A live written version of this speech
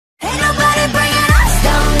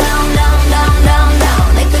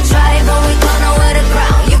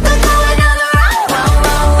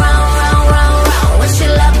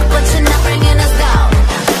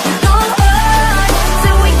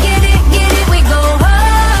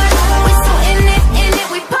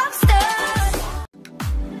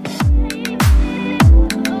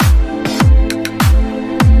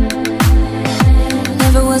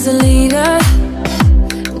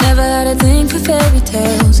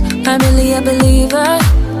not really a believer.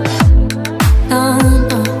 No,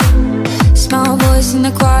 no. Small voice in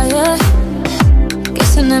the choir.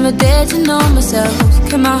 Guess I never dared to know myself.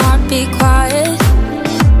 Can my heart be quiet?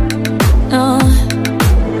 No.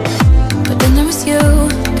 But then there was you.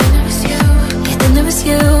 Yeah, then there was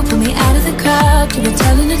you. Pull me out of the crowd. You were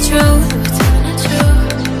telling the truth.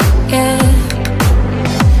 Yeah,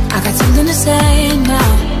 I got something to say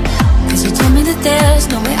now, 'cause you told me that there's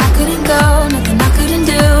no way I couldn't go, nothing I couldn't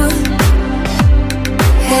do.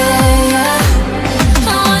 Yeah, yeah.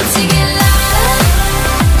 I want to get louder,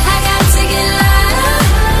 I got to get louder.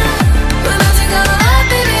 We're about to go up,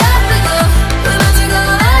 baby, up we go. We're about to go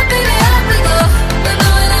up, baby, up we go. We're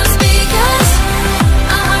blowing out speakers,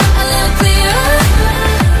 our heart a little clearer.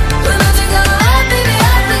 We're about to go up, baby,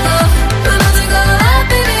 up we go. We're about to go up,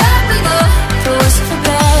 baby, up we go. For worse or for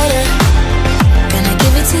better, gonna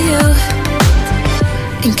give it to you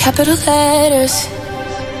in capital letters.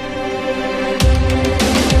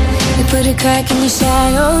 You put a crack in your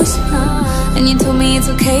shadows, and you told me it's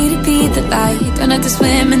okay to be the light. Don't have to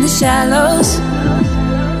swim in the shallows.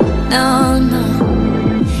 No, no.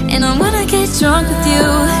 And I wanna get drunk with you,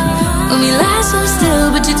 when we lie so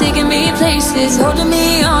still, but you're taking me places, holding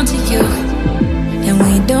me on to you. And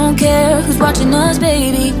we don't care who's watching us,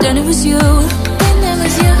 baby. Then it was you. Then it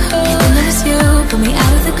was you. Then it was you. Pull me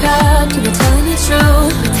out of the crowd. You were telling it true.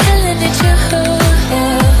 Telling it true.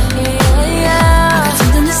 Yeah, yeah, yeah. I got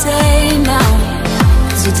something to say now,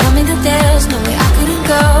 'cause you told me that there's no way I couldn't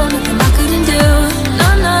go, nothing I couldn't do. No,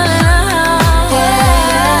 no, no, no. Yeah.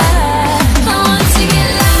 I want to get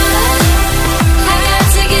louder, I got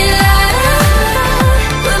to get louder.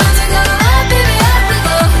 We're about to go up, baby, up we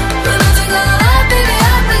go. We're about to go up, baby,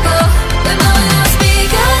 up we go. We're blowing out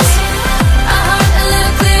speakers, our heart a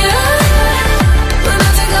little clearer. We're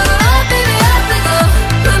about to go up, baby, up we go.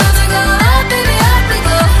 We're about to go up, baby, up we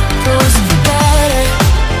go. For worse or for better,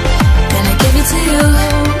 gonna give it to you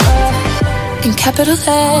in capital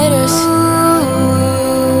letters.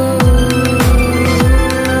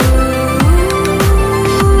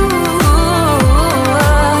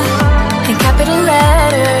 In capital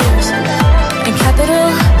letters, in capital.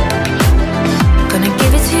 Gonna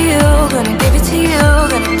give it to you, gonna give it to you,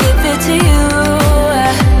 gonna give it to you.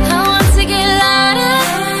 I want to get louder,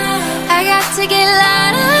 I got to get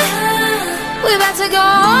louder. We're about to go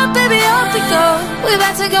up, baby, up we go. We're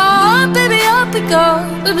about to go up, baby, up we go.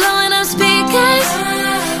 We're blowing up speakers,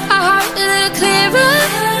 our heart a little clearer.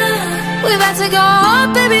 We're about to go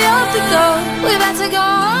up, baby, up we go. We're about to go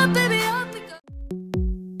up, baby, up we go.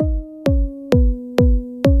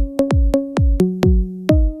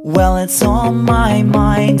 Well, it's on my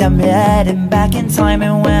mind, I'm heading back in time.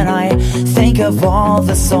 And when I think of all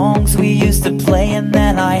the songs we used to play, and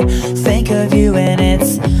then I think of you and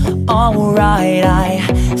it's alright. I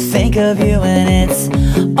think of you and it's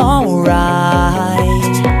alright.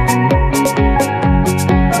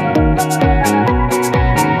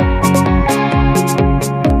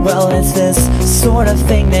 Well, it's this sort of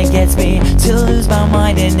thing that gets me to lose my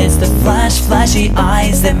mind, and it's the flashy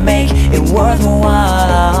eyes that make it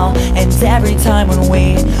worthwhile. And every time when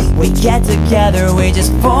we get together, we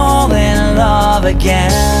just fall in love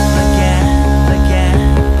again.